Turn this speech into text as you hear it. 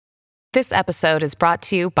This episode is brought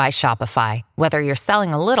to you by Shopify. Whether you're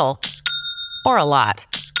selling a little or a lot,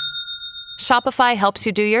 Shopify helps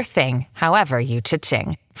you do your thing, however you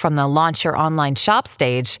cha-ching. From the launch your online shop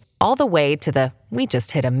stage, all the way to the we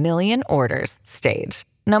just hit 1 million orders stage.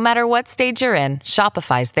 No matter what stage you're in,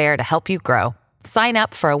 Shopify's there to help you grow. Sign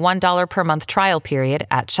up for a $1 per month trial period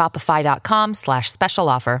at shopify.com/special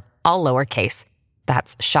offer, all lowercase.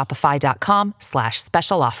 That's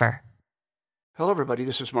shopify.com/special offer. Hello, everybody.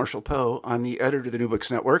 This is Marshall Poe. I'm the editor of the New Books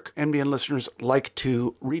Network. NBN listeners like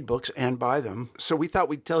to read books and buy them. So we thought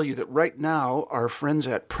we'd tell you that right now, our friends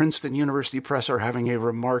at Princeton University Press are having a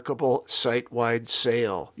remarkable site-wide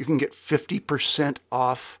sale. You can get 50%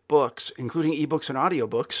 off books, including ebooks and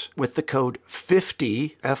audiobooks, with the code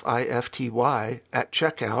 50, F-I-F-T-Y, at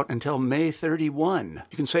checkout until May 31.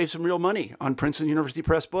 You can save some real money on Princeton University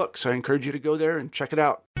Press books. I encourage you to go there and check it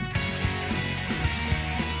out.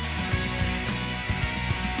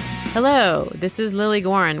 Hello, this is Lily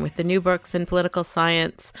Gorin with the New Books in Political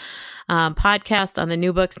Science podcast on the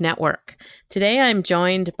New Books Network. Today I'm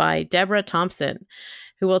joined by Debra Thompson,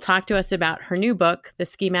 who will talk to us about her new book, The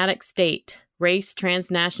Schematic State: Race,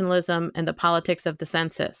 Transnationalism, and the Politics of the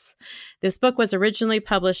Census. This book was originally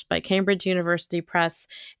published by Cambridge University Press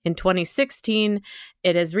in 2016.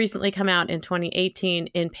 It has recently come out in 2018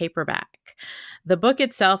 in paperback. The book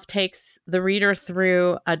itself takes the reader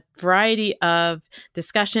through a variety of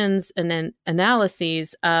discussions and then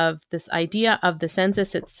analyses of this idea of the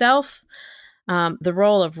census itself, the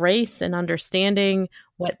role of race in understanding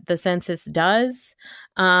what the census does,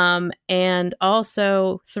 and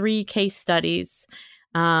also 3 case studies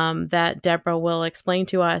that Debra will explain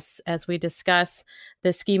to us as we discuss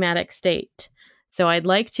the schematic state. So I'd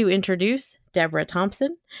like to introduce Debra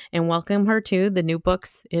Thompson and welcome her to the New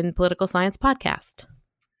Books in Political Science podcast.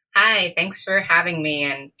 Hi, thanks for having me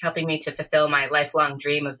and helping me to fulfill my lifelong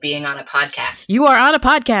dream of being on a podcast. You are on a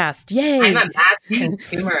podcast. Yay. I'm a massive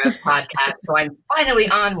consumer of podcasts, so I'm finally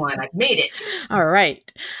on one. I've made it. All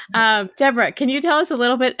right. Debra, can you tell us a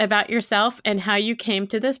little bit about yourself and how you came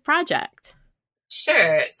to this project?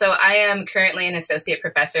 Sure. So I am currently an associate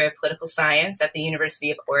professor of political science at the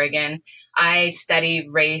University of Oregon. I study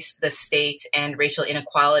race, the state, and racial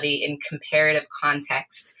inequality in comparative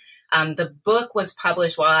context. The book was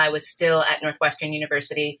published while I was still at Northwestern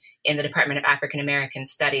University in the Department of African American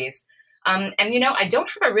Studies. I don't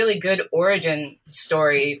have a really good origin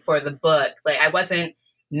story for the book. Like, I wasn't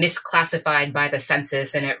misclassified by the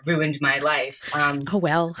census and it ruined my life. Oh,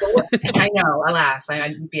 well. I know, alas,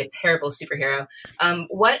 I'd be a terrible superhero.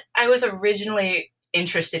 What I was originally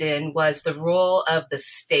interested in was the role of the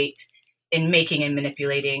state in making and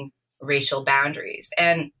manipulating racial boundaries.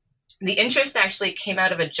 And the interest actually came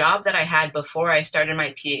out of a job that I had before I started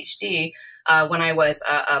my PhD when I was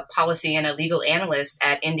a policy and a legal analyst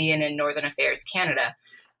at Indian and Northern Affairs Canada.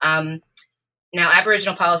 Now,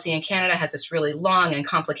 Aboriginal policy in Canada has this really long and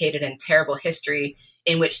complicated and terrible history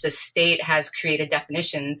in which the state has created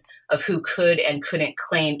definitions of who could and couldn't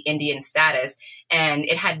claim Indian status. And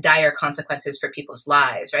it had dire consequences for people's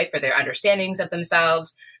lives, right? For their understandings of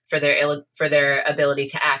themselves, for their ability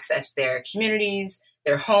to access their communities,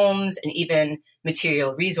 their homes, and even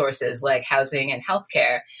material resources like housing and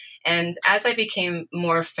healthcare. And as I became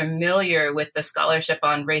more familiar with the scholarship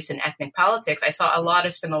on race and ethnic politics, I saw a lot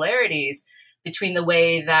of similarities between the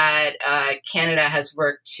way that Canada has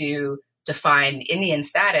worked to define Indian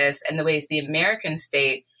status and the ways the American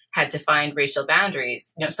state had defined racial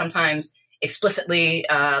boundaries, sometimes explicitly,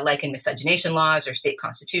 like in miscegenation laws or state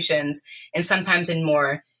constitutions, and sometimes in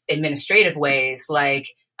more administrative ways, like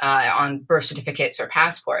on birth certificates or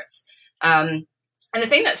passports. And the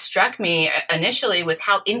thing that struck me initially was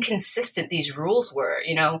how inconsistent these rules were.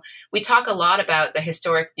 We talk a lot about the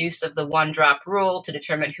historic use of the one-drop rule to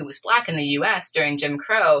determine who was Black in the U.S. during Jim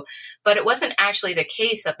Crow, but it wasn't actually the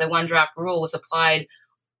case that the one-drop rule was applied,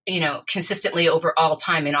 consistently over all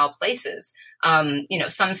time in all places.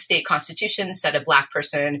 Some state constitutions said a Black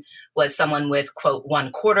person was someone with, quote,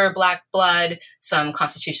 1/4 Black blood. Some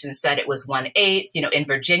constitutions said it was 1/8. In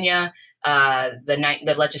Virginia,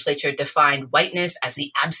 the legislature defined whiteness as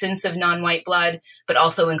the absence of non-white blood, but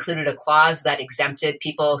also included a clause that exempted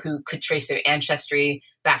people who could trace their ancestry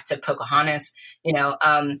back to Pocahontas.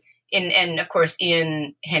 And of course,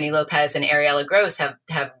 Ian Haney Lopez and Ariella Gross have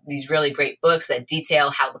these really great books that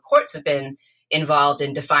detail how the courts have been involved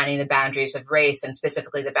in defining the boundaries of race and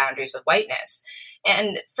specifically the boundaries of whiteness.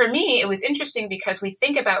 And for me, it was interesting because we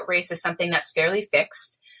think about race as something that's fairly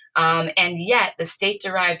fixed. And yet the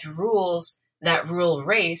state-derived rules that rule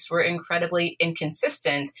race were incredibly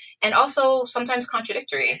inconsistent and also sometimes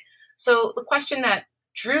contradictory. So the question that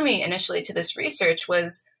drew me initially to this research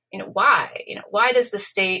was, why? Why does the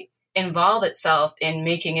state involve itself in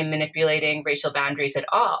making and manipulating racial boundaries at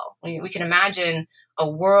all? We can imagine a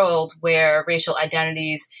world where racial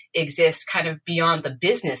identities exist kind of beyond the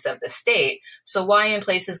business of the state. So why in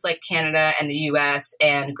places like Canada and the US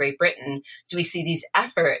and Great Britain do we see these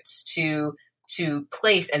efforts to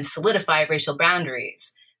place and solidify racial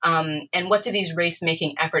boundaries? And what do these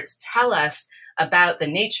race-making efforts tell us about the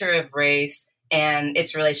nature of race and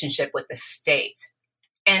its relationship with the state?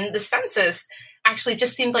 And the census actually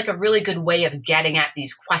just seemed like a really good way of getting at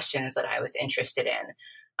these questions that I was interested in.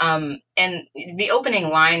 And the opening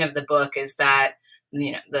line of the book is that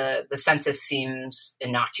the census seems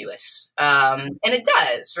innocuous, and it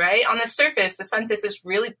does, right? On the surface, the census is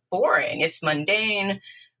really boring. It's mundane.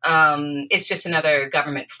 It's just another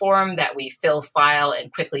government form that we fill, file,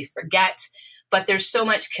 and quickly forget. But there's so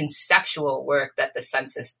much conceptual work that the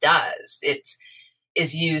census does. It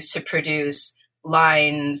is used to produce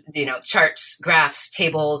lines, charts, graphs,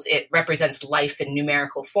 tables. It represents life in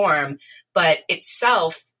numerical form, but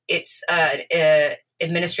itself, it's an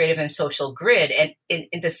administrative and social grid. And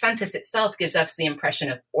the census itself gives us the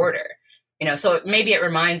impression of order. So maybe it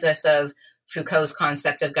reminds us of Foucault's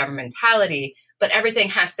concept of governmentality, but everything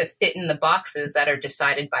has to fit in the boxes that are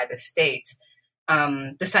decided by the state.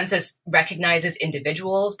 The census recognizes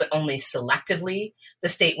individuals, but only selectively. The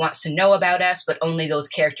state wants to know about us, but only those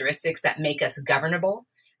characteristics that make us governable.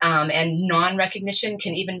 And non-recognition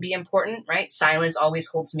can even be important, right? Silence always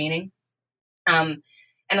holds meaning.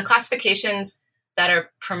 And the classifications that are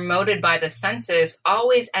promoted by the census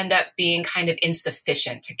always end up being kind of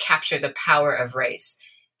insufficient to capture the power of race.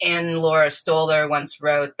 And Laura Stoller once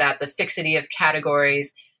wrote that the fixity of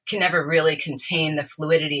categories can never really contain the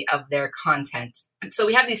fluidity of their content. So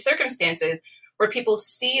we have these circumstances where people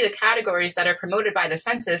see the categories that are promoted by the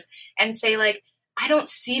census and say, like, I don't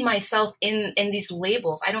see myself in these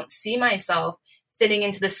labels. I don't see myself fitting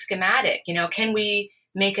into the schematic. Can we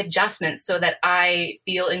make adjustments so that I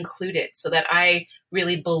feel included, so that I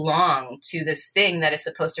really belong to this thing that is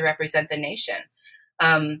supposed to represent the nation?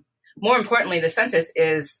 More importantly, the census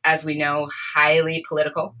is, as we know, highly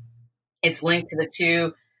political. It's linked to the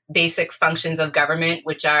two basic functions of government,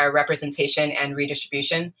 which are representation and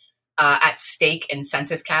redistribution. At stake in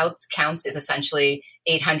census counts is essentially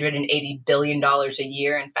 $880 billion a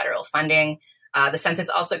year in federal funding. The census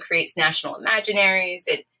also creates national imaginaries.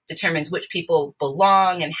 It determines which people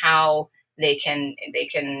belong and how they can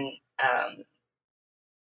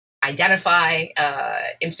identify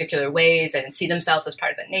in particular ways and see themselves as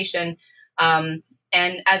part of the nation.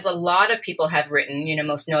 And as a lot of people have written,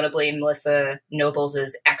 most notably Melissa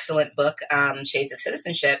Nobles' excellent book, Shades of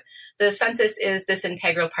Citizenship, the census is this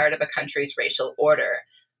integral part of a country's racial order.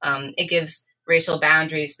 It gives racial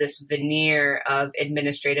boundaries this veneer of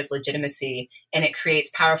administrative legitimacy, and it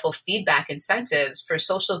creates powerful feedback incentives for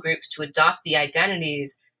social groups to adopt the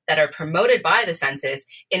identities that are promoted by the census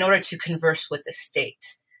in order to converse with the state.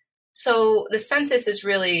 So the census is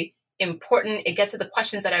really important. It gets to the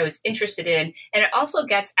questions that I was interested in. And it also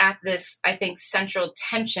gets at this, I think, central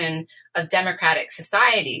tension of democratic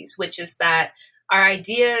societies, which is that our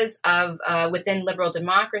ideas of within liberal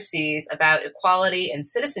democracies about equality and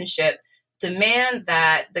citizenship demand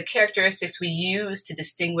that the characteristics we use to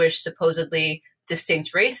distinguish supposedly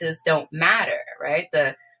distinct races don't matter, right?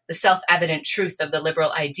 The self-evident truth of the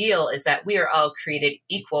liberal ideal is that we are all created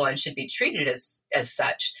equal and should be treated as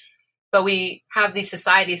such. But we have these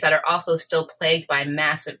societies that are also still plagued by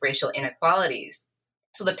massive racial inequalities.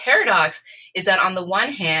 So the paradox is that on the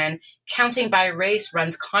one hand, counting by race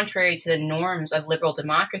runs contrary to the norms of liberal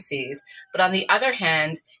democracies. But on the other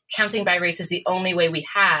hand, counting by race is the only way we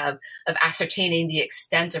have of ascertaining the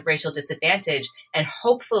extent of racial disadvantage and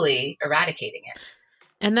hopefully eradicating it.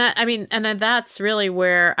 And that's really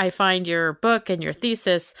where I find your book and your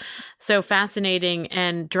thesis so fascinating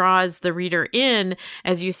and draws the reader in,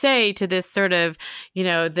 as you say, to this sort of,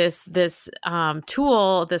 this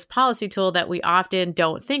tool, this policy tool that we often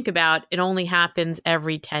don't think about. It only happens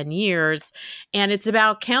every 10 years, and it's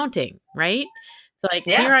about counting, right? Like,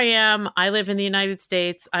 yeah. Here I am. I live in the United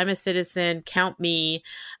States. I'm a citizen. Count me.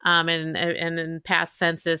 And in past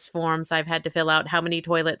census forms, I've had to fill out how many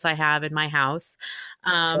toilets I have in my house.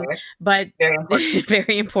 Sure. But very important.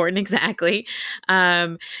 Very important, exactly.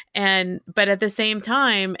 But at the same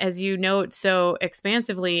time, as you note so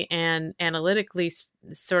expansively and analytically,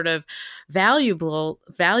 sort of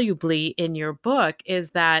valuably in your book,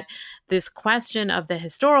 is that this question of the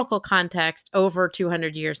historical context over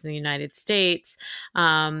 200 years in the United States,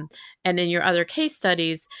 and in your other case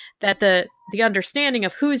studies, that the understanding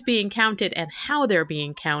of who's being counted and how they're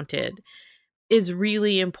being counted is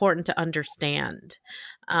really important to understand.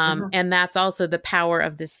 And that's also the power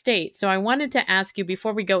of the state. So I wanted to ask you,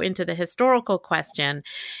 before we go into the historical question,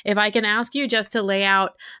 if I can ask you just to lay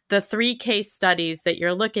out the 3 case studies that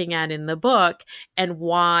you're looking at in the book and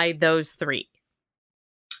why those 3.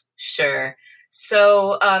 Sure.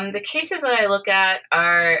 So the cases that I look at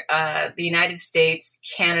are the United States,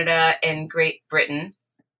 Canada, and Great Britain.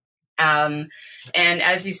 And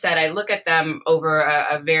as you said, I look at them over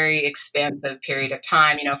a very expansive period of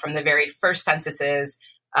time, from the very first censuses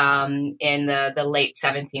in the late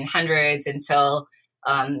 1700s until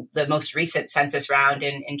the most recent census round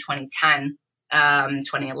in 2010,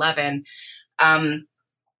 2011. And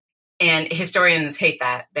historians hate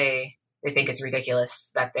that. They think it's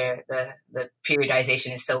ridiculous that the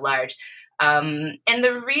periodization is so large. And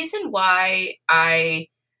the reason why I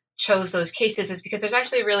chose those cases is because there's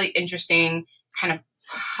actually a really interesting kind of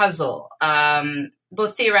puzzle,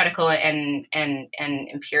 both theoretical and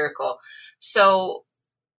empirical. So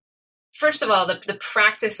first of all, the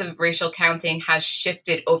practice of racial counting has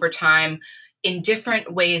shifted over time in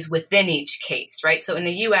different ways within each case, right? So in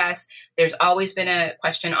the US, there's always been a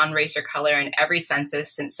question on race or color in every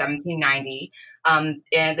census since 1790.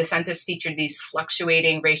 And the census featured these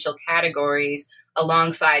fluctuating racial categories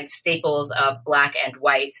alongside staples of Black and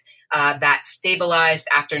white that stabilized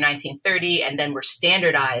after 1930 and then were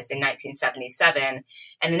standardized in 1977.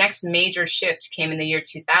 And the next major shift came in the year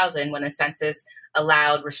 2000 when the census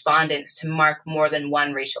allowed respondents to mark more than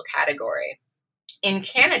one racial category. In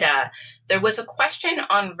Canada, there was a question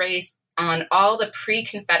on race on all the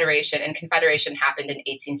pre-Confederation, and Confederation happened in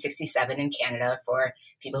 1867 in Canada for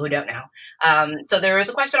people who don't know. So there was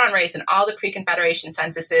a question on race in all the pre-Confederation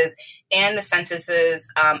censuses and the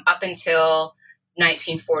censuses up until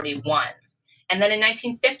 1941. And then in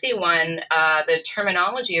 1951, the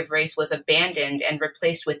terminology of race was abandoned and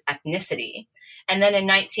replaced with ethnicity. And then in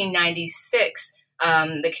 1996,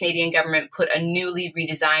 the Canadian government put a newly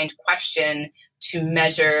redesigned question to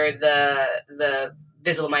measure the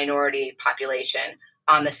visible minority population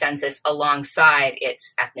on the census alongside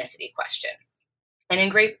its ethnicity question. And in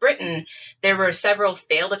Great Britain, there were several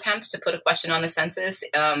failed attempts to put a question on the census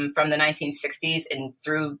from the 1960s and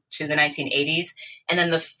through to the 1980s. And then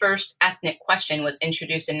the first ethnic question was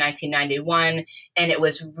introduced in 1991, and it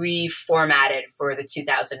was reformatted for the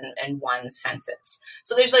 2001 census.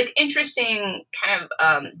 So there's interesting kind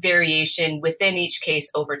of variation within each case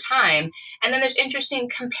over time. And then there's interesting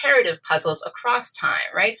comparative puzzles across time,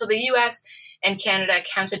 right? So the US and Canada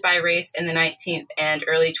counted by race in the 19th and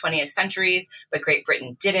early 20th centuries, but Great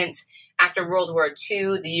Britain didn't. After World War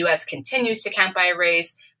II, the US continues to count by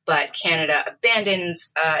race, but Canada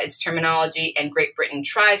abandons its terminology, and Great Britain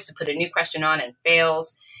tries to put a new question on and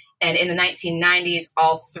fails. And in the 1990s,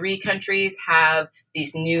 all 3 countries have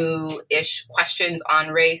these new-ish questions on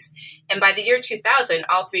race. And by the year 2000,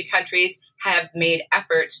 all 3 countries have made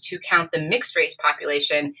efforts to count the mixed race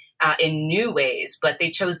population in new ways, but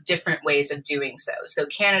they chose different ways of doing so. So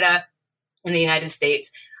Canada and the United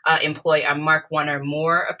States employ a Mark 1 or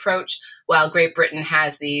more approach, while Great Britain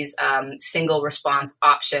has these single response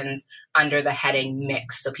options under the heading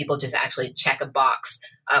mix. So people just actually check a box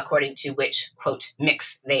according to which, quote,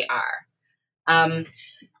 mix they are. And,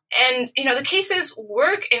 the cases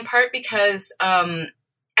work in part because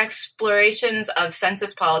explorations of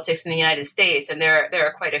census politics in the United States, and there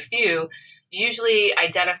are quite a few, usually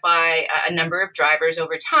identify a number of drivers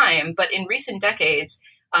over time. But in recent decades,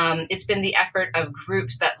 it's been the effort of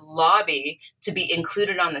groups that lobby to be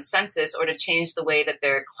included on the census or to change the way that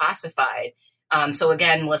they're classified. So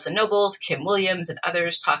again, Melissa Nobles, Kim Williams, and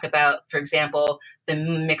others talk about, for example, the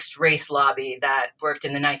mixed race lobby that worked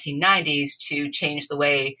in the 1990s to change the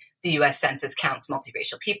way the U.S. Census counts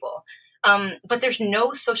multiracial people. But there's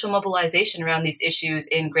no social mobilization around these issues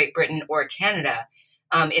in Great Britain or Canada.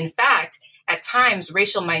 In fact, at times,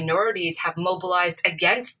 racial minorities have mobilized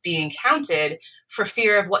against being counted for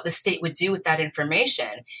fear of what the state would do with that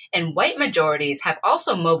information. And white majorities have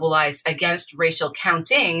also mobilized against racial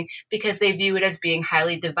counting because they view it as being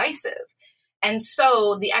highly divisive. And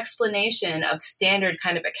so the explanation of standard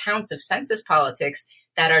kind of accounts of census politics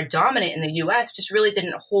that are dominant in the US just really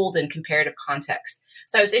didn't hold in comparative context.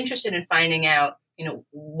 So I was interested in finding out,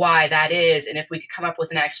 why that is, and if we could come up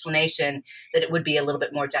with an explanation that it would be a little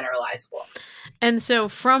bit more generalizable. And so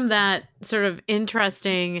from that sort of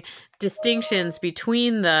interesting distinctions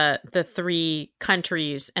between the 3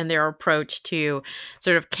 countries and their approach to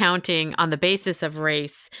sort of counting on the basis of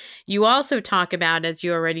race, you also talk about, as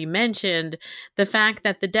you already mentioned, the fact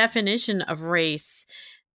that the definition of race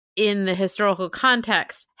in the historical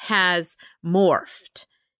context has morphed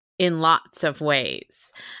in lots of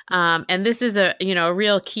ways. And this is a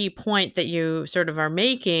real key point that you sort of are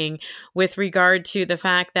making with regard to the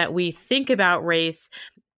fact that we think about race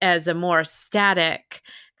as a more static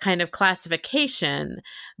kind of classification,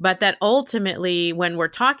 but that ultimately, when we're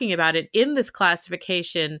talking about it in this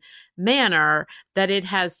classification manner, that it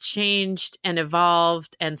has changed and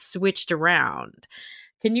evolved and switched around.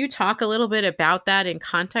 Can you talk a little bit about that in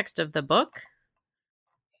context of the book?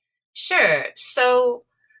 Sure. So,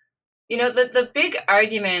 the big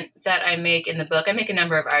argument that I make in the book, I make a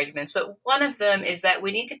number of arguments, but one of them is that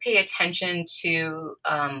we need to pay attention to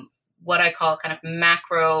what I call kind of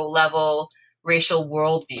macro level racial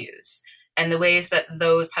worldviews and the ways that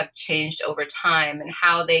those have changed over time and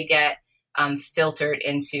how they get filtered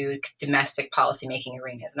into domestic policymaking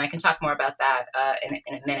arenas. And I can talk more about that in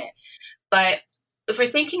a minute. But if we're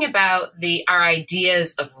thinking about our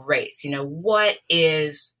ideas of race, what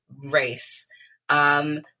is race?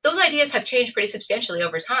 Those ideas have changed pretty substantially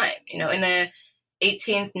over time. In the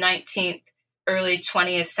 18th, 19th, early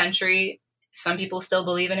 20th century, some people still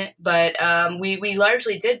believe in it, but we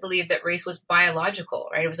largely did believe that race was biological,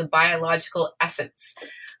 right? It was a biological essence.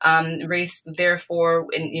 Race, therefore,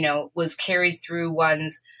 was carried through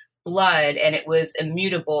one's blood, and it was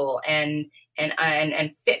immutable and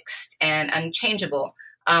fixed and unchangeable.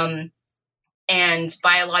 And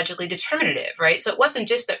biologically determinative, right? So it wasn't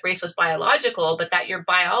just that race was biological, but that your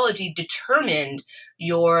biology determined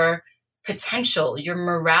your potential, your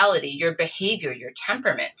morality, your behavior, your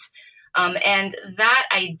temperament. And that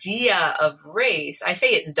idea of race, I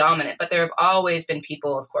say it's dominant, but there have always been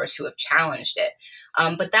people, of course, who have challenged it.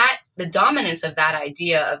 But the dominance of that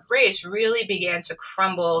idea of race really began to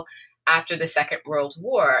crumble after the Second World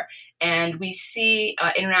War. And we see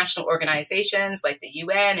international organizations like the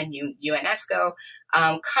UN and UNESCO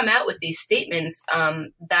come out with these statements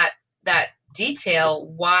that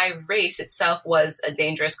detail why race itself was a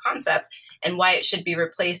dangerous concept and why it should be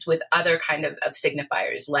replaced with other kind of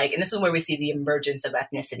signifiers, and this is where we see the emergence of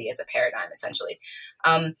ethnicity as a paradigm, essentially.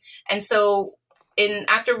 And so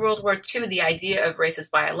after World War II, the idea of race as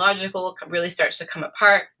biological really starts to come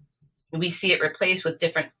apart. We see it replaced with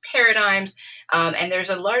different paradigms. And there's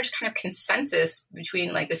a large kind of consensus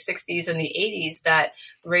between the 60s and the 80s that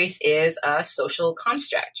race is a social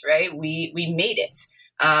construct, right? We made it.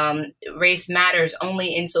 Race matters only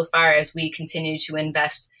insofar as we continue to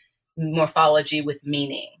invest morphology with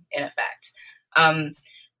meaning, in effect.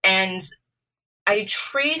 And I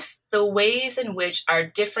trace the ways in which our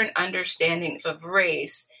different understandings of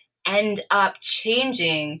race end up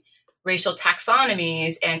changing racial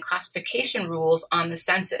taxonomies and classification rules on the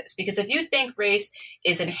census. Because if you think race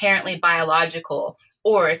is inherently biological,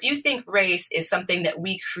 or if you think race is something that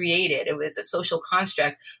we created, it was a social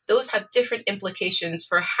construct, those have different implications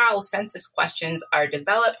for how census questions are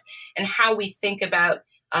developed and how we think about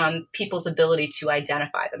people's ability to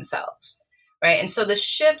identify themselves, right? And so the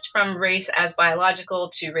shift from race as biological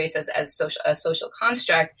to race as a social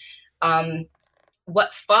construct,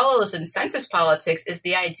 what follows in census politics is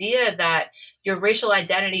the idea that your racial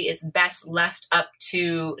identity is best left up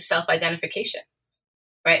to self-identification,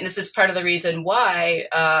 right? And this is part of the reason why,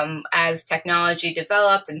 as technology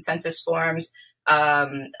developed and census forms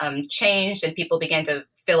changed and people began to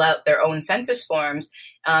fill out their own census forms,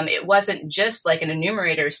 it wasn't just like an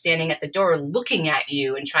enumerator standing at the door looking at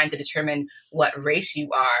you and trying to determine what race you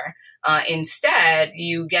are. Instead,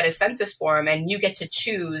 you get a census form and you get to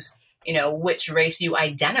choose which race you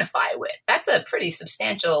identify with. That's a pretty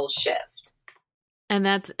substantial shift. And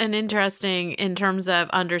that's an interesting in terms of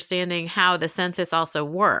understanding how the census also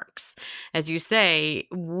works. As you say,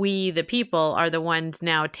 we, the people, are the ones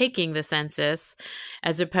now taking the census,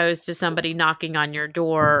 as opposed to somebody knocking on your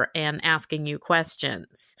door and asking you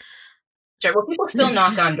questions. Sure. Well, people still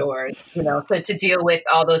knock on doors, to deal with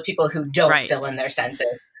all those people who don't fill in their census.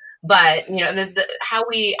 But, how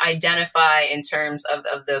we identify in terms of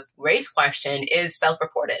the race question is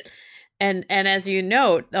self-reported. And as you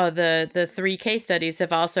note, the 3 case studies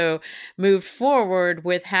have also moved forward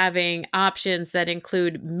with having options that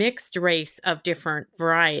include mixed race of different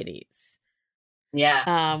varieties.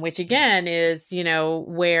 Yeah. Which again is,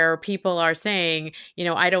 where people are saying,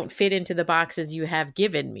 I don't fit into the boxes you have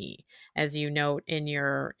given me, as you note in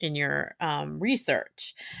your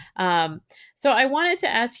research. So I wanted to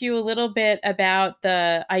ask you a little bit about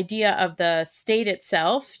the idea of the state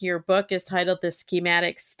itself. Your book is titled The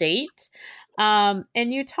Schematic State. And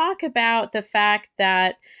you talk about the fact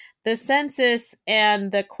that the census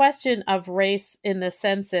and the question of race in the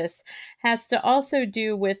census has to also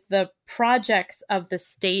do with the projects of the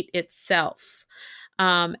state itself,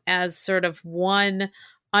 as sort of one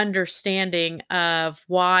understanding of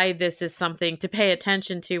why this is something to pay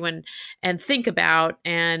attention to and think about,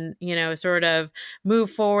 and sort of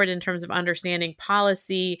move forward in terms of understanding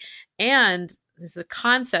policy and the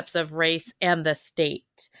concepts of race and the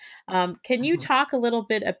state. Can you talk a little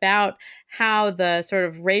bit about how the sort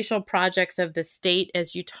of racial projects of the state,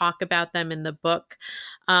 as you talk about them in the book,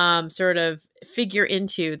 sort of figure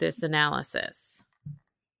into this analysis?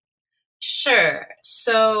 Sure.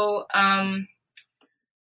 So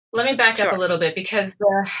let me back up a little bit, because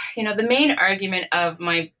the main argument of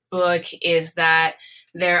my book is that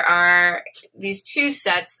there are these two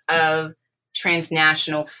sets of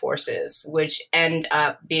transnational forces which end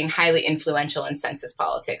up being highly influential in census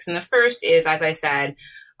politics. And the first is, as I said,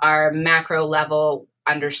 our macro level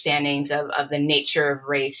understandings of the nature of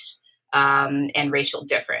race and racial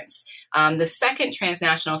difference. The second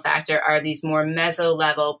transnational factor are these more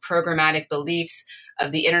meso-level programmatic beliefs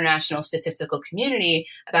of the international statistical community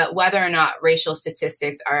about whether or not racial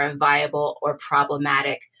statistics are a viable or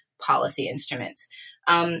problematic policy instruments.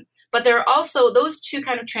 But there are also those two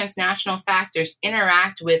kind of transnational factors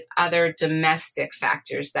interact with other domestic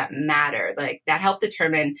factors that matter, like that help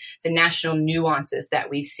determine the national nuances that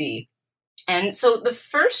we see. And so the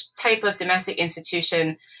first type of domestic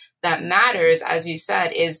institution that matters, as you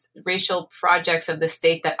said, is racial projects of the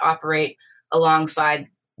state that operate alongside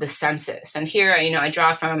the census. And here, I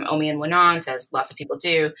draw from Omi and Winant, as lots of people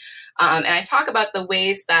do. And I talk about the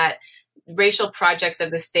ways that racial projects of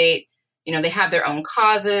the state, they have their own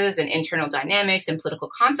causes and internal dynamics and political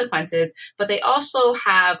consequences, but they also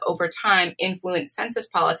have, over time, influenced census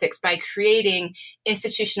politics by creating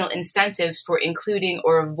institutional incentives for including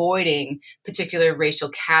or avoiding particular racial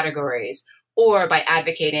categories, or by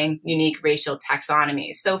advocating unique racial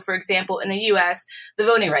taxonomies. So, for example, in the US, the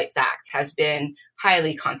Voting Rights Act has been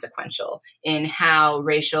highly consequential in how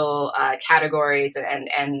racial categories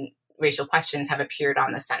and racial questions have appeared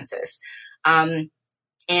on the census.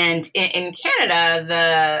 And in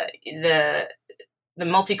Canada, the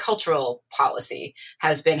multicultural policy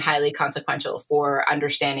has been highly consequential for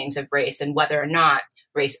understandings of race and whether or not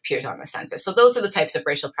race appears on the census. So those are the types of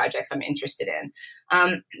racial projects I'm interested in.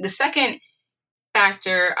 The second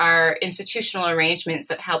factor are institutional arrangements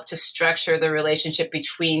that help to structure the relationship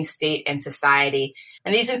between state and society.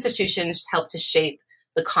 And these institutions help to shape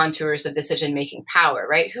the contours of decision-making power,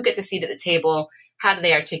 right? Who gets a seat at the table? How do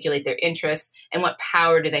they articulate their interests? And what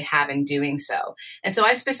power do they have in doing so? And so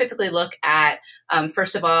I specifically look at,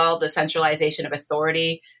 first of all, the centralization of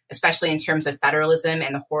authority, especially in terms of federalism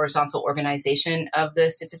and the horizontal organization of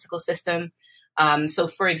the statistical system. So,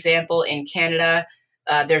 for example, in Canada,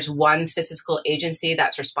 there's one statistical agency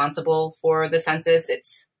that's responsible for the census.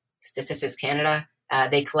 It's Statistics Canada.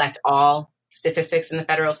 They collect all statistics in the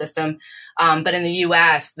federal system. But in the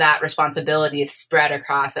US, that responsibility is spread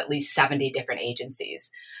across at least 70 different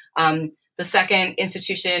agencies. The second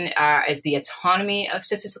institution is the autonomy of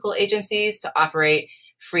statistical agencies to operate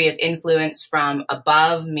free of influence from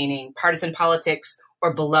above, meaning partisan politics,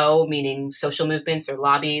 or below, meaning social movements or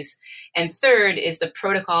lobbies. And third is the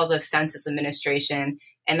protocols of census administration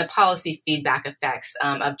and the policy feedback effects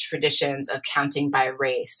of traditions of counting by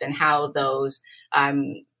race and how those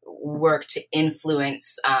work to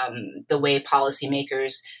influence the way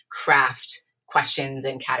policymakers craft questions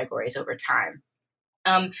and categories over time.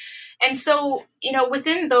 And so,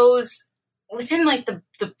 within like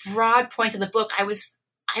the broad points of the book,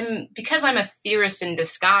 because I'm a theorist in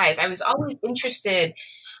disguise, I was always interested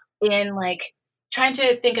in like trying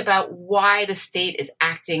to think about why the state is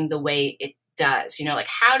acting the way it does. Like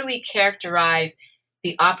how do we characterize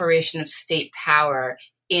the operation of state power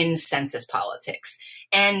in census politics?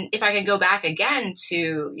 And if I could go back again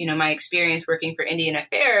to, my experience working for Indian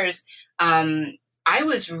Affairs, I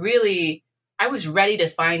was ready to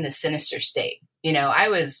find the sinister state.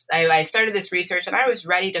 I started this research and I was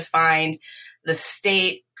ready to find the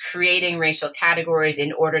state creating racial categories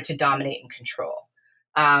in order to dominate and control.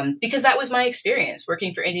 Because that was my experience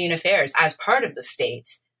working for Indian Affairs as part of the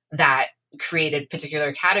state that created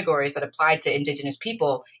particular categories that applied to Indigenous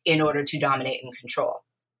people in order to dominate and control.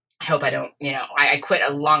 I hope I don't, I quit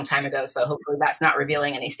a long time ago, so hopefully that's not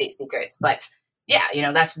revealing any state secrets. But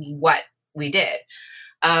yeah, that's what we did.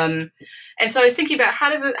 And so I was thinking about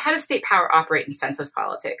how does state power operate in census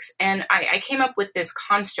politics? And I came up with this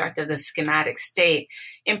construct of the schematic state,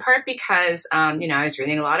 in part because, I was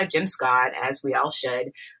reading a lot of Jim Scott, as we all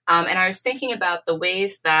should. And I was thinking about the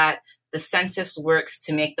ways that the census works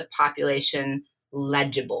to make the population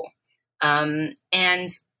legible. And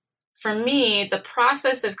for me, the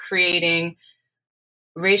process of creating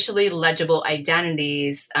racially legible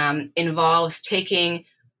identities involves taking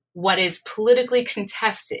what is politically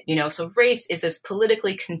contested, so race is this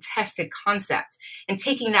politically contested concept, and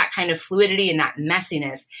taking that kind of fluidity and that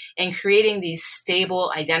messiness and creating these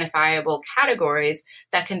stable, identifiable categories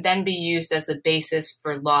that can then be used as a basis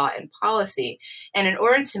for law and policy. And in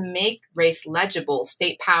order to make race legible,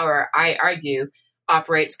 state power, I argue,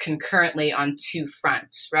 operates concurrently on two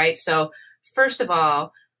fronts, right? So first of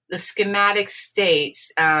all, the schematic state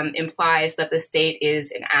implies that the state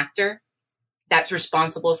is an actor that's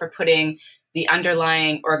responsible for putting the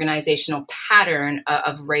underlying organizational pattern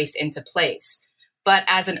of race into place. But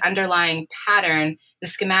as an underlying pattern, the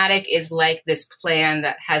schematic is like this plan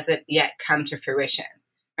that hasn't yet come to fruition,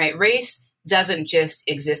 right? Race doesn't just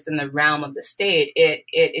exist in the realm of the state. It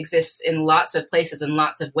exists in lots of places in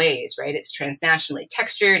lots of ways, right? It's transnationally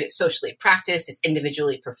textured, it's socially practiced, it's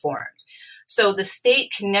individually performed. So the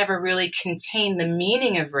state can never really contain the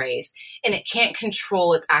meaning of race, and it can't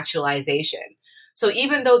control its actualization. So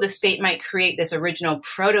even though the state might create this original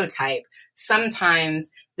prototype,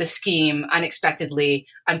 sometimes the scheme unexpectedly,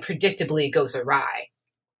 unpredictably goes awry.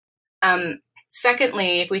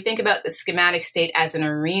 Secondly, if we think about the schematic state as an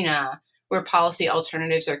arena where policy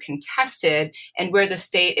alternatives are contested and where the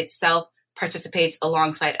state itself participates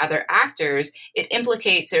alongside other actors, it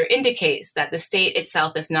implicates or indicates that the state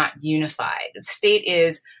itself is not unified. The state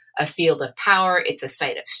is a field of power, it's a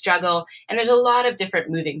site of struggle, and there's a lot of different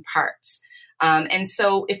moving parts. And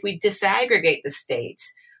so if we disaggregate the state,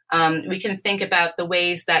 we can think about the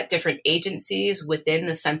ways that different agencies within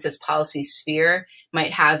the census policy sphere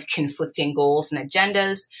might have conflicting goals and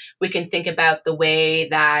agendas. We can think about the way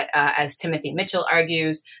that, as Timothy Mitchell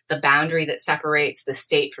argues, the boundary that separates the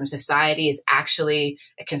state from society is actually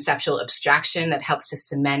a conceptual abstraction that helps to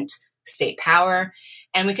cement state power.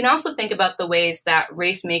 And we can also think about the ways that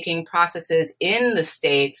race-making processes in the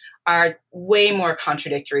state are way more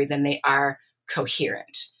contradictory than they are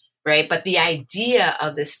coherent, right? But the idea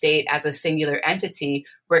of the state as a singular entity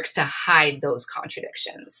works to hide those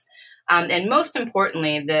contradictions. And most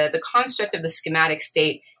importantly, the construct of the schematic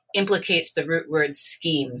state implicates the root word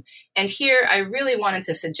scheme. And here I really wanted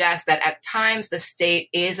to suggest that at times the state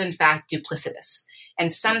is in fact duplicitous, and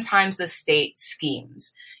sometimes the state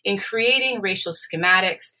schemes. In creating racial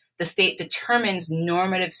schematics, the state determines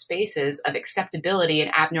normative spaces of acceptability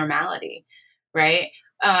and abnormality, right?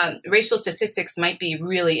 Racial statistics might be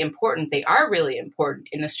really important. They are really important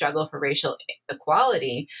in the struggle for racial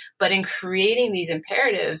equality. But in creating these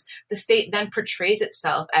imperatives, the state then portrays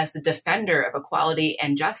itself as the defender of equality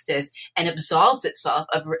and justice and absolves itself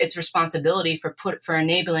of its responsibility for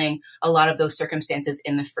enabling a lot of those circumstances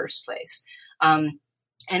in the first place. And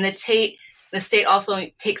the state also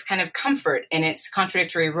takes kind of comfort in its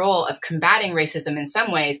contradictory role of combating racism in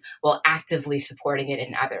some ways while actively supporting it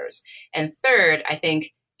in others. And third, I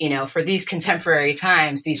think, for these contemporary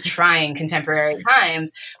times, these trying contemporary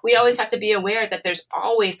times, we always have to be aware that there's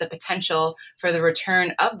always the potential for the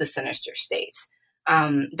return of the sinister state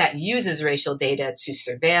that uses racial data to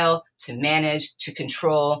surveil, to manage, to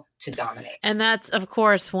control, to dominate. And that's, of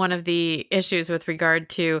course, one of the issues with regard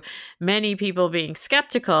to many people being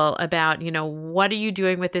skeptical about, what are you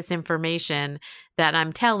doing with this information that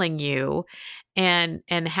I'm telling you?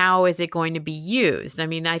 And how is it going to be used? I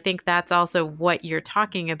mean, I think that's also what you're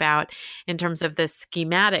talking about in terms of the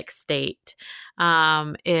schematic state,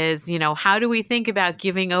 is, how do we think about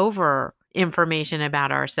giving over information about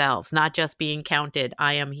ourselves, not just being counted,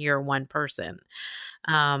 I am here one person,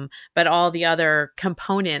 but all the other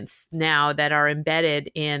components now that are embedded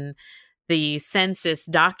in the census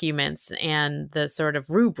documents and the sort of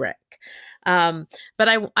rubric. But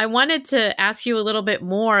I wanted to ask you a little bit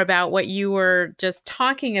more about what you were just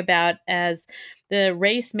talking about as the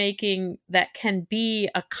race making that can be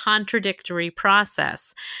a contradictory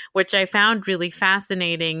process, which I found really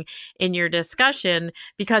fascinating in your discussion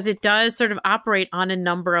because it does sort of operate on a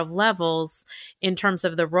number of levels in terms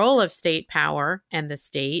of the role of state power and the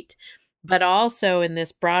state, but also in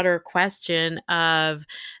this broader question of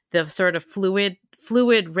the sort of fluid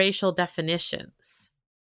racial definitions.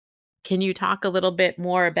 Can you talk a little bit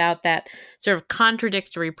more about that sort of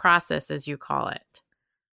contradictory process, as you call it?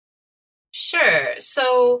 Sure.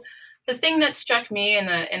 So the thing that struck me in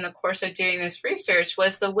the course of doing this research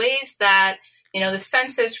was the ways that, the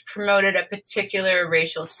census promoted a particular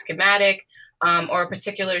racial schematic or a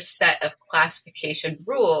particular set of classification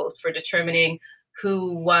rules for determining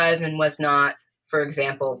who was and was not, for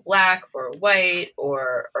example, Black or white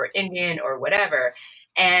or Indian or whatever.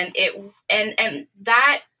 And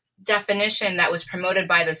that definition that was promoted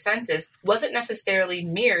by the census wasn't necessarily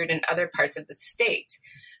mirrored in other parts of the state,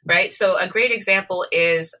 right? So a great example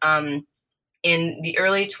is in the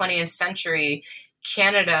early 20th century,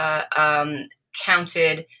 Canada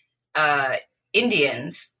counted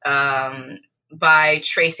Indians by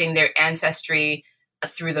tracing their ancestry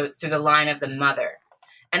through the line of the mother.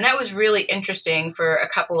 And that was really interesting for a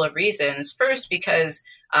couple of reasons. First, because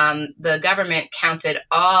the government counted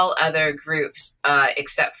all other groups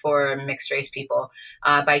except for mixed race people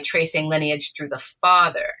by tracing lineage through the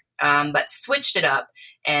father, but switched it up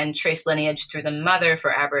and traced lineage through the mother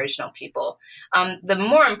for Aboriginal people. The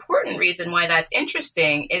more important reason why that's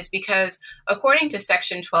interesting is because according to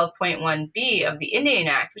Section 12.1b of the Indian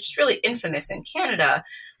Act, which is really infamous in Canada,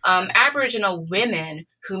 Aboriginal women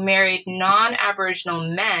who married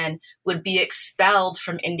non-Aboriginal men would be expelled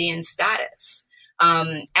from Indian status,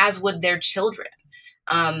 as would their children.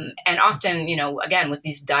 And often, again, with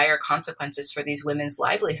these dire consequences for these women's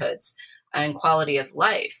livelihoods and quality of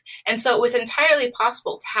life. And so it was entirely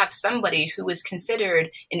possible to have somebody who was considered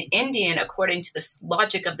an Indian according to the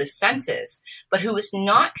logic of the census, but who was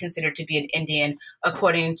not considered to be an Indian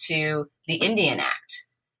according to the Indian Act.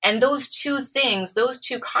 And those two things, those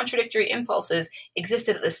two contradictory impulses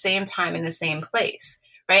existed at the same time in the same place,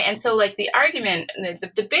 right? And so like the argument,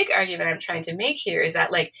 the big argument I'm trying to make here is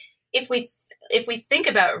that like, if we think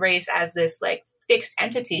about race as this like fixed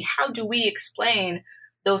entity, how do we explain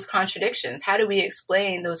those contradictions? How do we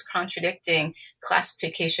explain those contradicting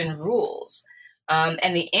classification rules?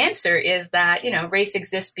 And the answer is that, race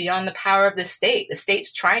exists beyond the power of the state. The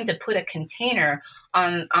state's trying to put a container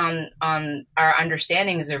on our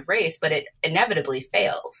understandings of race, but it inevitably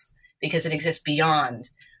fails because it exists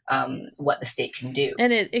beyond what the state can do.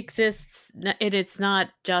 And it exists, it's not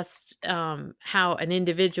just how an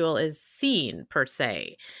individual is seen per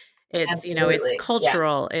se. It's, Absolutely. It's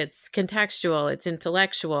cultural, it's contextual, it's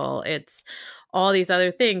intellectual, it's all these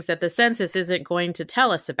other things that the census isn't going to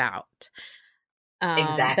tell us about.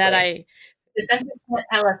 Exactly. The census can't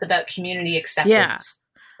tell us about community acceptance,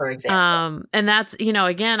 for example. And that's,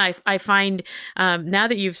 again, I find now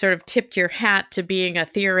that you've sort of tipped your hat to being a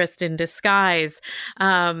theorist in disguise,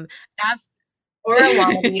 or a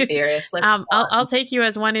wannabe theorist. I'll take you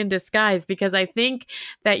as one in disguise, because I think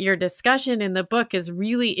that your discussion in the book is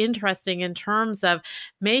really interesting in terms of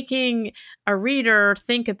making a reader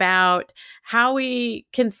think about how we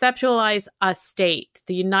conceptualize a state,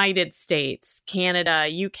 the United States, Canada,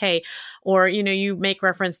 UK, or, you make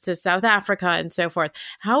reference to South Africa and so forth,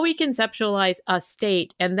 how we conceptualize a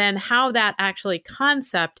state, and then how that actually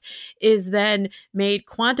concept is then made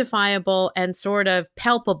quantifiable and sort of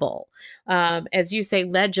palpable. As you say,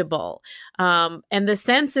 legible. And the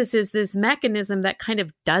census is this mechanism that kind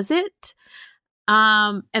of does it.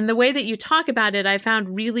 And the way that you talk about it, I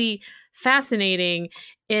found really fascinating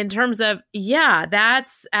in terms of,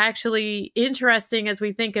 that's actually interesting as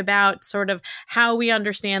we think about sort of how we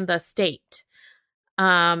understand the state.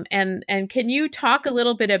 And can you talk a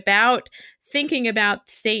little bit about thinking about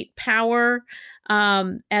state power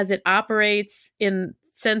as it operates in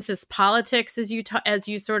census politics, as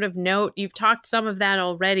you sort of note? You've talked some of that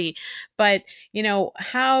already, but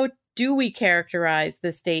how do we characterize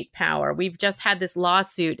the state power? We've just had this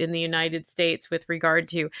lawsuit in the United States with regard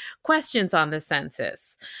to questions on the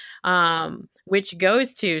census, which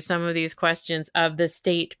goes to some of these questions of the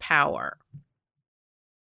state power.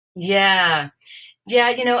 Yeah,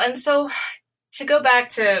 and so to go back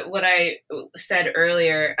to what I said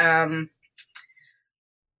earlier,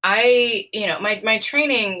 my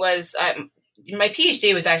training was, my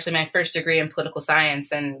PhD was actually my first degree in political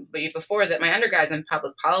science. And before that, my undergrad's in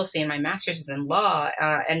public policy and my master's is in law.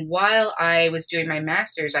 And while I was doing my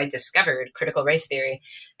master's, I discovered critical race theory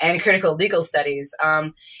and critical legal studies,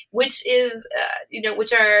 which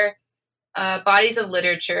are bodies of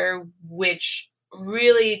literature which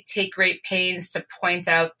really take great pains to point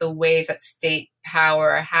out the ways that state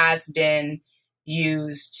power has been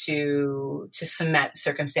used to cement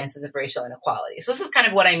circumstances of racial inequality. So this is kind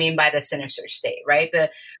of what I mean by the sinister state, right? The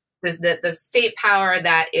state power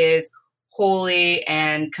that is wholly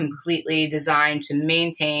and completely designed to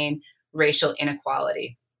maintain racial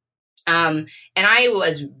inequality. And I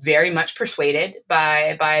was very much persuaded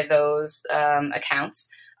by those accounts,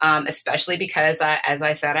 especially because, as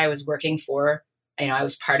I said, I was working for, I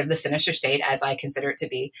was part of the sinister state, as I consider it to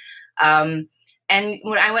be. And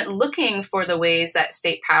when I went looking for the ways that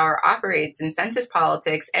state power operates in census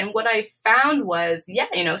politics, and what I found was,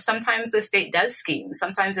 sometimes the state does scheme.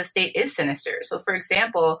 Sometimes the state is sinister. So, for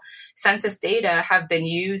example, census data have been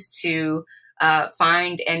used to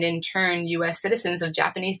find and intern U.S. citizens of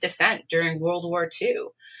Japanese descent during World War II.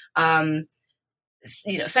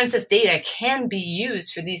 Census data can be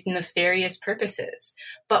used for these nefarious purposes.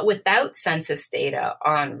 But without census data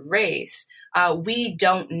on race, we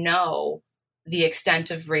don't know the extent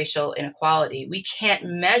of racial inequality. We can't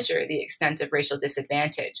measure the extent of racial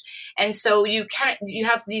disadvantage. And so you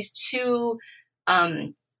have these two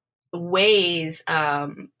ways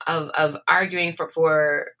of arguing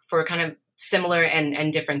for kind of similar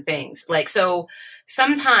and different things. Like, so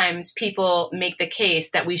sometimes people make the case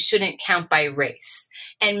that we shouldn't count by race.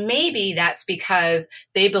 And maybe that's because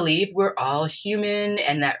they believe we're all human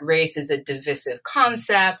and that race is a divisive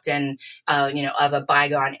concept and, of a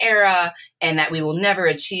bygone era, and that we will never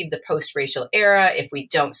achieve the post-racial era if we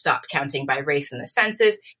don't stop counting by race in the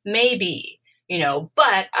census. Maybe,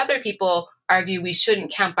 but other people argue we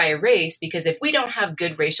shouldn't count by race because if we don't have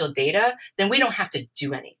good racial data, then we don't have to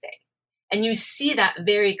do anything. And you see that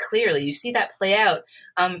very clearly. You see that play out,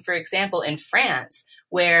 for example, in France,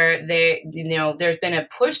 where there's been a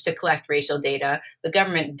push to collect racial data. The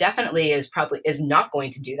government definitely is not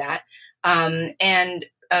going to do that. And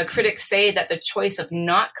critics say that the choice of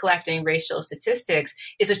not collecting racial statistics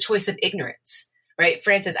is a choice of ignorance, right?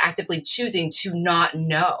 France is actively choosing to not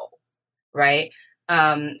know, right?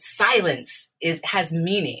 Silence has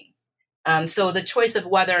meaning. So the choice of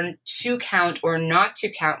whether to count or not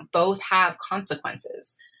to count both have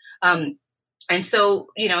consequences. And so,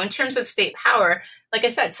 in terms of state power, like I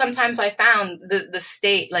said, sometimes I found the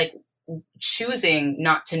state like choosing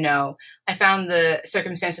not to know. I found the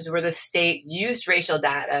circumstances where the state used racial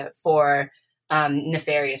data for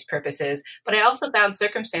nefarious purposes, but I also found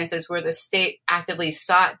circumstances where the state actively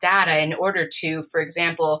sought data in order to, for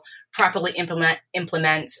example, properly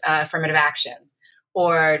implement affirmative action,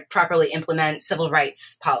 or properly implement civil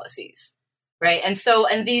rights policies, right? And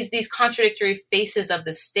these contradictory faces of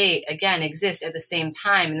the state, again, exist at the same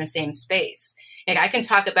time in the same space. And I can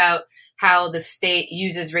talk about how the state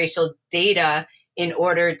uses racial data in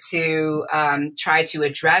order to try to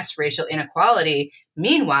address racial inequality.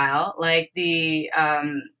 Meanwhile, like the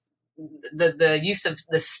use of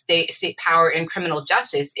the state power in criminal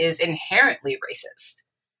justice is inherently racist.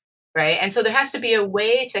 Right. And so there has to be a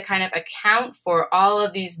way to kind of account for all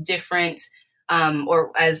of these different,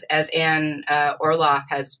 or as Anne Orloff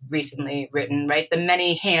has recently written, right, the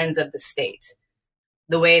many hands of the state,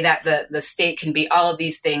 the way that the state can be all of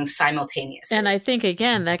these things simultaneously. And I think,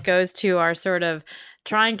 again, that goes to our sort of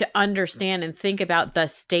trying to understand and think about the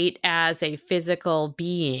state as a physical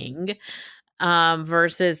being,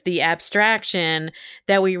 versus the abstraction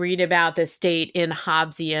that we read about the state in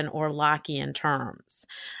Hobbesian or Lockean terms.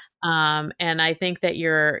 And I think that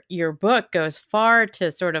your book goes far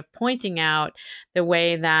to sort of pointing out the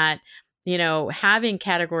way that, having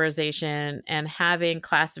categorization and having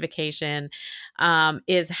classification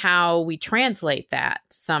is how we translate that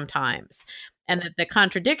sometimes. And that the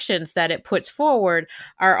contradictions that it puts forward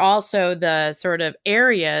are also the sort of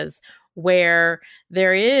areas where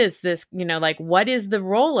there is this, like, what is the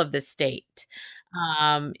role of the state?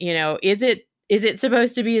 Is it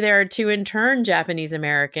supposed to be there to intern Japanese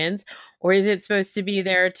Americans, or is it supposed to be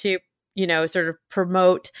there to, sort of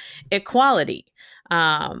promote equality?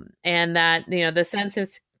 And that, the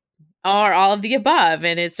census are all of the above.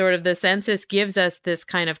 And it's sort of the census gives us this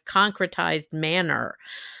kind of concretized manner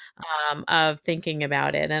of thinking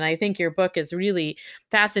about it. And I think your book is really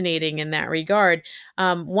fascinating in that regard.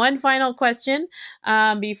 One final question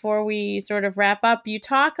before we sort of wrap up. You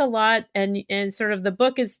talk a lot, and sort of the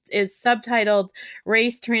book is subtitled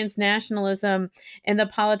Race, Transnationalism, and the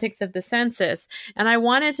Politics of the Census. And I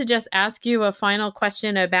wanted to just ask you a final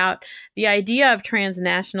question about the idea of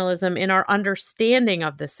transnationalism in our understanding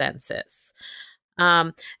of the census.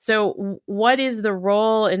 So what is the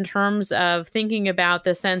role in terms of thinking about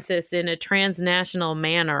the census in a transnational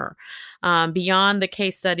manner, beyond the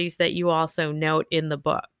case studies that you also note in the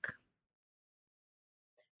book?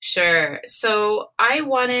 Sure. So I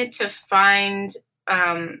wanted to find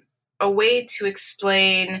a way to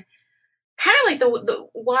explain kind of like the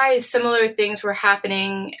why similar things were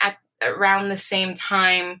happening at around the same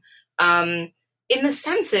time in the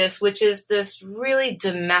census, which is this really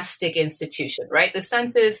domestic institution, right? The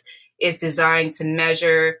census is designed to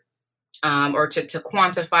measure or to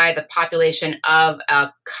quantify the population of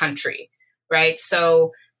a country, right?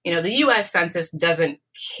 So, the U.S. Census doesn't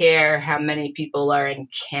care how many people are in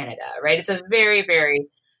Canada, right? It's a very, very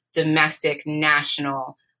domestic,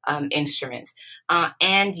 national instrument.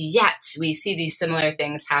 And yet we see these similar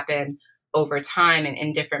things happen over time and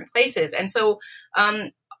in different places. And so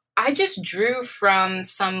I just drew from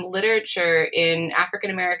some literature in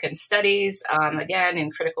African-American studies, again,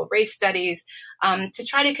 in critical race studies, to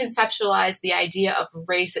try to conceptualize the idea of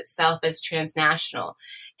race itself as transnational.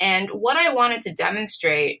 And what I wanted to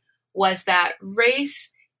demonstrate was that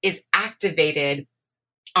race is activated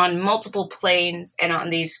on multiple planes and on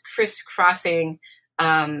these crisscrossing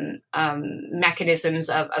mechanisms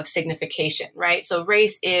of signification, right? So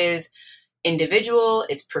race is individual,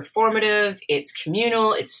 it's performative, it's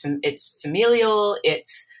communal, it's familial,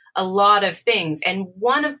 it's a lot of things. And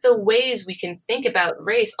one of the ways we can think about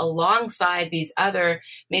race alongside these other,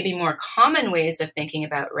 maybe more common ways of thinking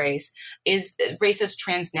about race is race as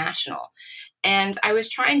transnational. And I was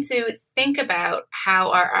trying to think about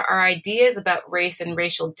how our ideas about race and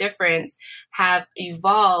racial difference have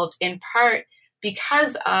evolved in part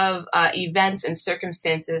because of events and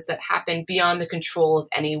circumstances that happen beyond the control of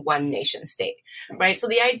any one nation state, right? So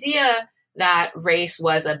the idea that race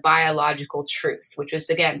was a biological truth, which was,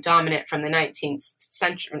 again, dominant from the 19th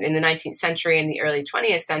century, in the 19th century and the early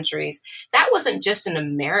 20th centuries, that wasn't just an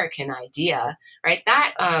American idea, right?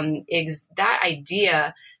 That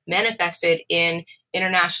idea manifested in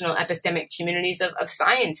international epistemic communities of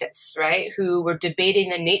scientists, right, who were debating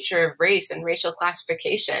the nature of race and racial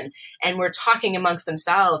classification, and were talking amongst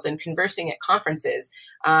themselves and conversing at conferences.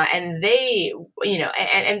 And they,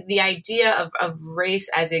 and the idea of race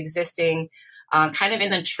as existing kind of in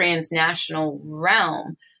the transnational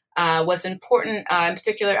realm was important, in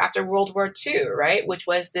particular after World War II, right, which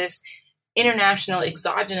was this international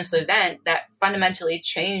exogenous event that fundamentally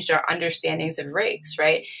changed our understandings of race,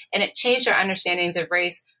 right? And it changed our understandings of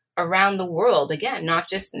race around the world, again, not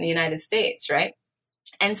just in the United States, right?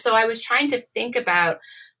 And so I was trying to think about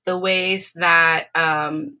the ways that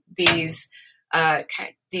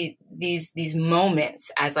these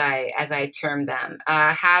moments, as I term them,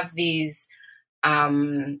 have these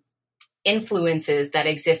influences that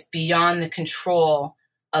exist beyond the control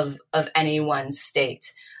of any one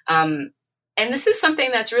state. And this is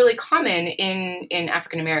something that's really common in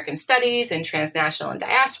African American studies and transnational and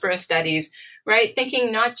diaspora studies, right?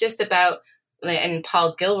 Thinking not just about, in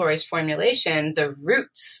Paul Gilroy's formulation, the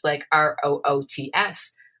roots, like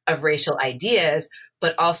ROOTS, of racial ideas,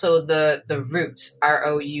 but also the roots,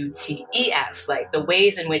 ROUTES, like the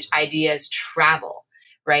ways in which ideas travel,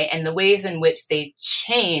 right? And the ways in which they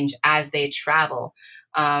change as they travel,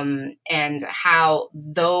 and how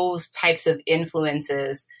those types of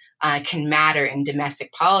influences can matter in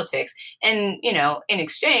domestic politics. And, in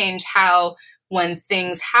exchange, how when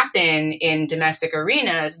things happen in domestic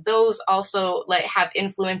arenas, those also have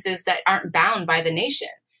influences that aren't bound by the nation,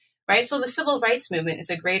 right? So the civil rights movement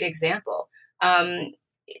is a great example.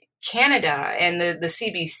 Canada and the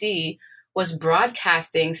CBC was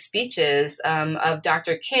broadcasting speeches of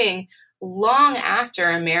Dr. King long after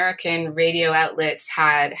American radio outlets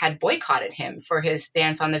had boycotted him for his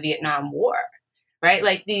stance on the Vietnam War. Right?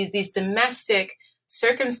 Like these domestic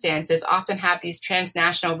circumstances often have these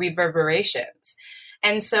transnational reverberations.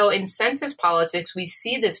 And so in census politics, we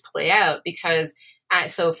see this play out because,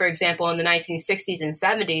 so for example, in the 1960s and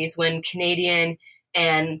 70s, when Canadian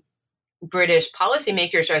and British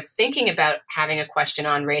policymakers are thinking about having a question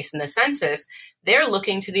on race in the census, they're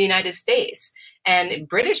looking to the United States. And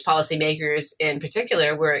British policymakers in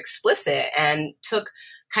particular were explicit and took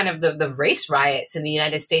kind of the race riots in the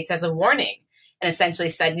United States as a warning. And essentially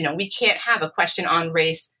said, we can't have a question on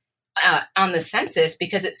race on the census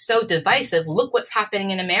because it's so divisive. Look what's happening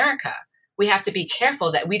in America. We have to be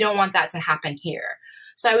careful that we don't want that to happen here.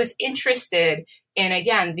 So I was interested in,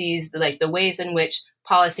 again, these the ways in which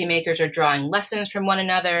policymakers are drawing lessons from one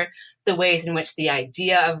another, the ways in which the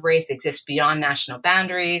idea of race exists beyond national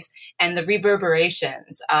boundaries, and the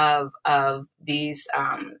reverberations of these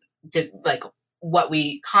what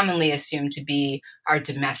we commonly assume to be our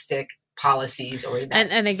domestic policies or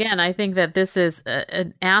events. And again, I think that this is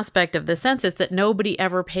an aspect of the census that nobody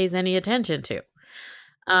ever pays any attention to.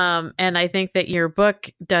 And I think that your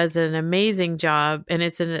book does an amazing job, and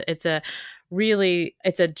it's a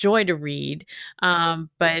joy to read.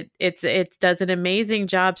 But it does an amazing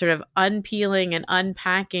job sort of unpeeling and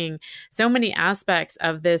unpacking so many aspects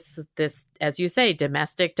of this, as you say,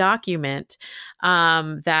 domestic document,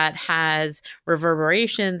 that has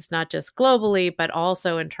reverberations, not just globally, but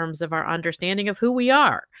also in terms of our understanding of who we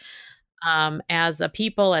are. As a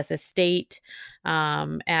people, as a state,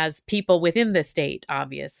 as people within the state,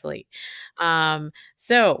 obviously.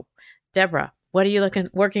 So, Debra, what are you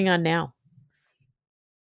working on now?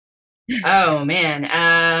 Oh man.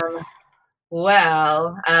 So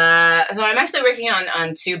I'm actually working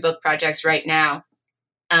on two book projects right now.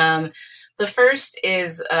 The first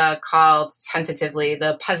is called, tentatively,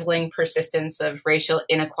 The Puzzling Persistence of Racial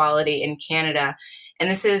Inequality in Canada. And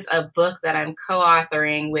this is a book that I'm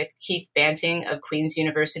co-authoring with Keith Banting of Queen's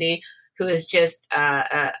University, who is just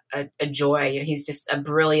a joy. He's just a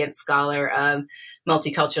brilliant scholar of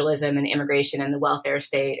multiculturalism and immigration and the welfare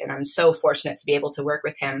state. And I'm so fortunate to be able to work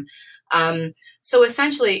with him. So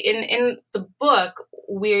essentially, in the book,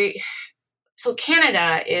 So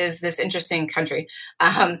Canada is this interesting country,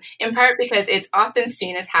 in part because it's often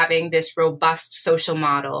seen as having this robust social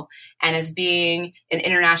model and as being an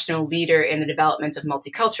international leader in the development of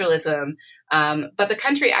multiculturalism. But the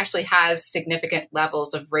country actually has significant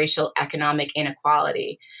levels of racial economic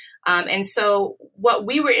inequality. And so what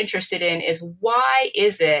we were interested in is, why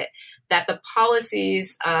is it that the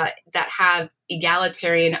policies that have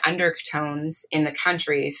egalitarian undertones in the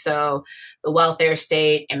country, so the welfare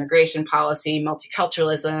state, immigration policy,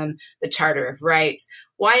 multiculturalism, the Charter of Rights,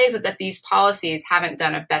 why is it that these policies haven't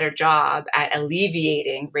done a better job at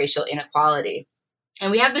alleviating racial inequality?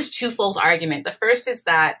 And we have this twofold argument. The first is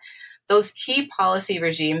that those key policy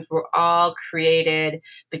regimes were all created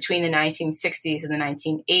between the 1960s and the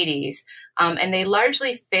 1980s, and they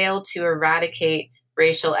largely failed to eradicate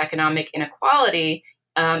racial economic inequality,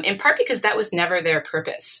 in part because that was never their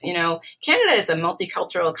purpose. Canada is a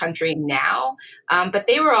multicultural country now, but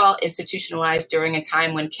they were all institutionalized during a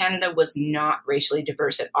time when Canada was not racially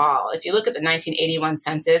diverse at all. If you look at the 1981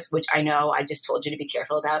 census, which I know I just told you to be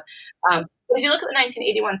careful about, but if you look at the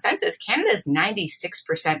 1981 census, Canada is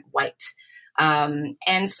 96% white.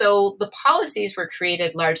 And so the policies were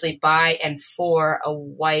created largely by and for a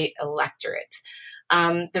white electorate.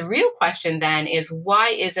 The real question then is, why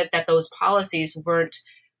is it that those policies weren't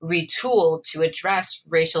retooled to address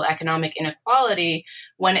racial economic inequality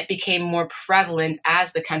when it became more prevalent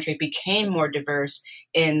as the country became more diverse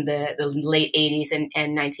in the late 80s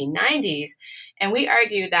and 1990s? And we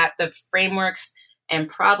argue that the frameworks and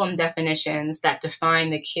problem definitions that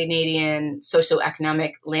define the Canadian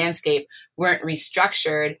socioeconomic landscape weren't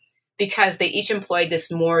restructured because they each employed this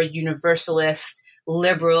more universalist,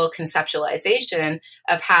 liberal conceptualization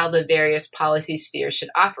of how the various policy spheres should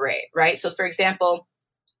operate, right? So, for example,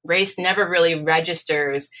 race never really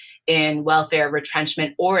registers in welfare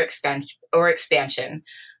retrenchment or expansion.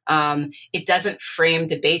 It doesn't frame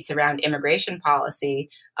debates around immigration policy,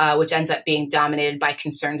 which ends up being dominated by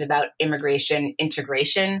concerns about immigrant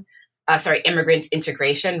integration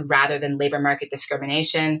rather than labor market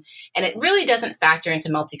discrimination. And it really doesn't factor into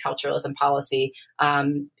multiculturalism policy,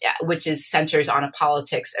 which centers on a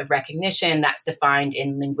politics of recognition that's defined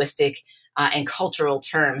in linguistic and cultural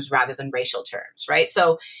terms rather than racial terms, right?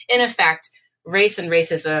 So in effect, race and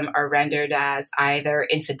racism are rendered as either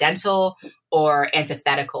incidental or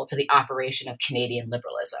antithetical to the operation of Canadian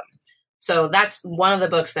liberalism. So that's one of the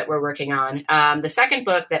books that we're working on. The second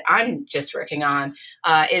book that I'm just working on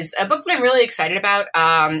is a book that I'm really excited about.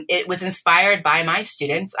 It was inspired by my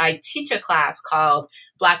students. I teach a class called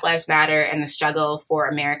Black Lives Matter and the Struggle for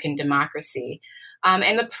American Democracy.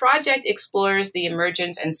 And the project explores the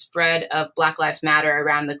emergence and spread of Black Lives Matter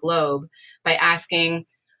around the globe by asking,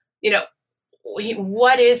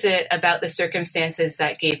 what is it about the circumstances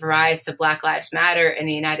that gave rise to Black Lives Matter in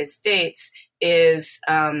the United States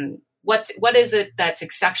what is it that's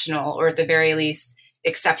exceptional, or at the very least,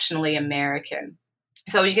 exceptionally American?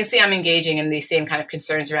 So you can see I'm engaging in these same kind of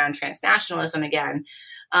concerns around transnationalism again.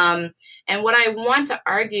 And what I want to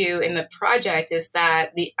argue in the project is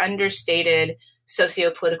that the understated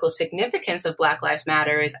sociopolitical significance of Black Lives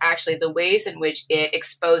Matter is actually the ways in which it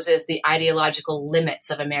exposes the ideological limits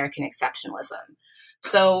of American exceptionalism.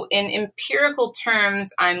 So in empirical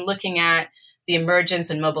terms, I'm looking at the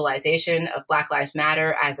emergence and mobilization of Black Lives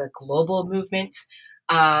Matter as a global movement.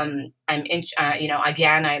 I'm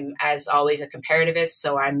as always a comparativist,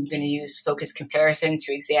 so I'm going to use focused comparison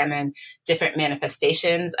to examine different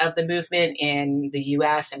manifestations of the movement in the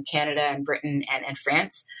U.S. and Canada and Britain and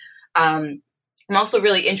France. I'm also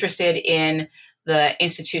really interested in the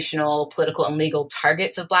institutional, political, and legal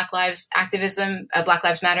targets of Black Lives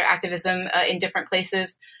Matter activism in different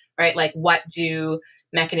places. Right? Like, what do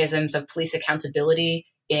mechanisms of police accountability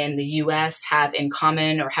in the U.S. have in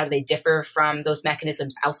common, or how do they differ from those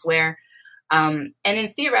mechanisms elsewhere? And in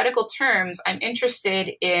theoretical terms, I'm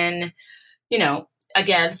interested in,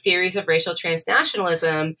 again, theories of racial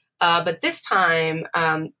transnationalism, but this time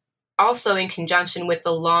also in conjunction with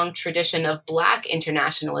the long tradition of Black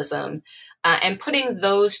internationalism, and putting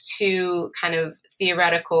those two kind of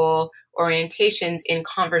theoretical orientations in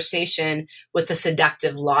conversation with the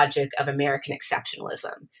seductive logic of American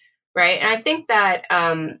exceptionalism, right? And I think that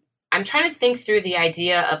I'm trying to think through the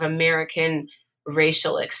idea of American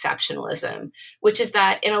racial exceptionalism, which is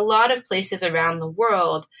that in a lot of places around the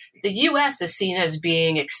world, the U.S. is seen as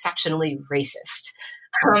being exceptionally racist.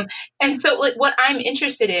 And so what I'm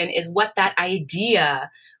interested in is what that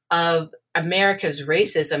idea of America's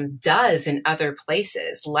racism does in other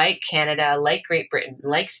places, like Canada, like Great Britain,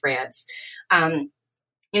 like France.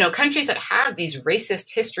 Countries that have these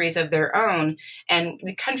racist histories of their own, and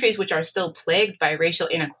the countries which are still plagued by racial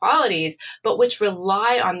inequalities, but which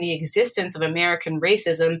rely on the existence of American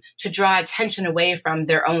racism to draw attention away from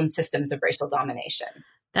their own systems of racial domination.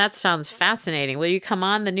 That sounds fascinating. Will you come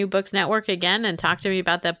on the New Books Network again and talk to me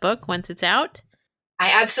about that book once it's out?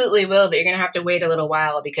 I absolutely will, but you're going to have to wait a little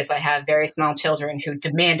while because I have very small children who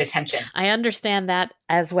demand attention. I understand that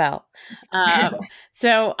as well.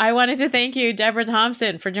 So I wanted to thank you, Debra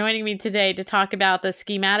Thompson, for joining me today to talk about the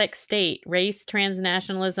Schematic State, Race,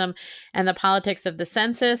 Transnationalism, and the Politics of the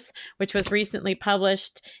Census, which was recently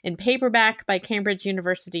published in paperback by Cambridge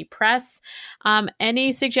University Press.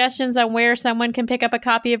 Any suggestions on where someone can pick up a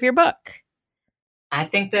copy of your book? I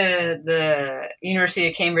think the University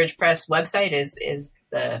of Cambridge Press website is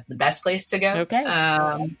the best place to go. Okay.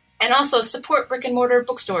 And also support brick and mortar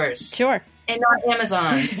bookstores. Sure. And not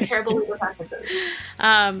Amazon. Terrible legal practices.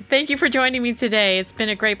 Thank you for joining me today. It's been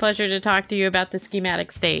a great pleasure to talk to you about the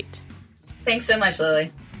Schematic State. Thanks so much,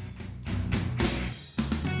 Lily.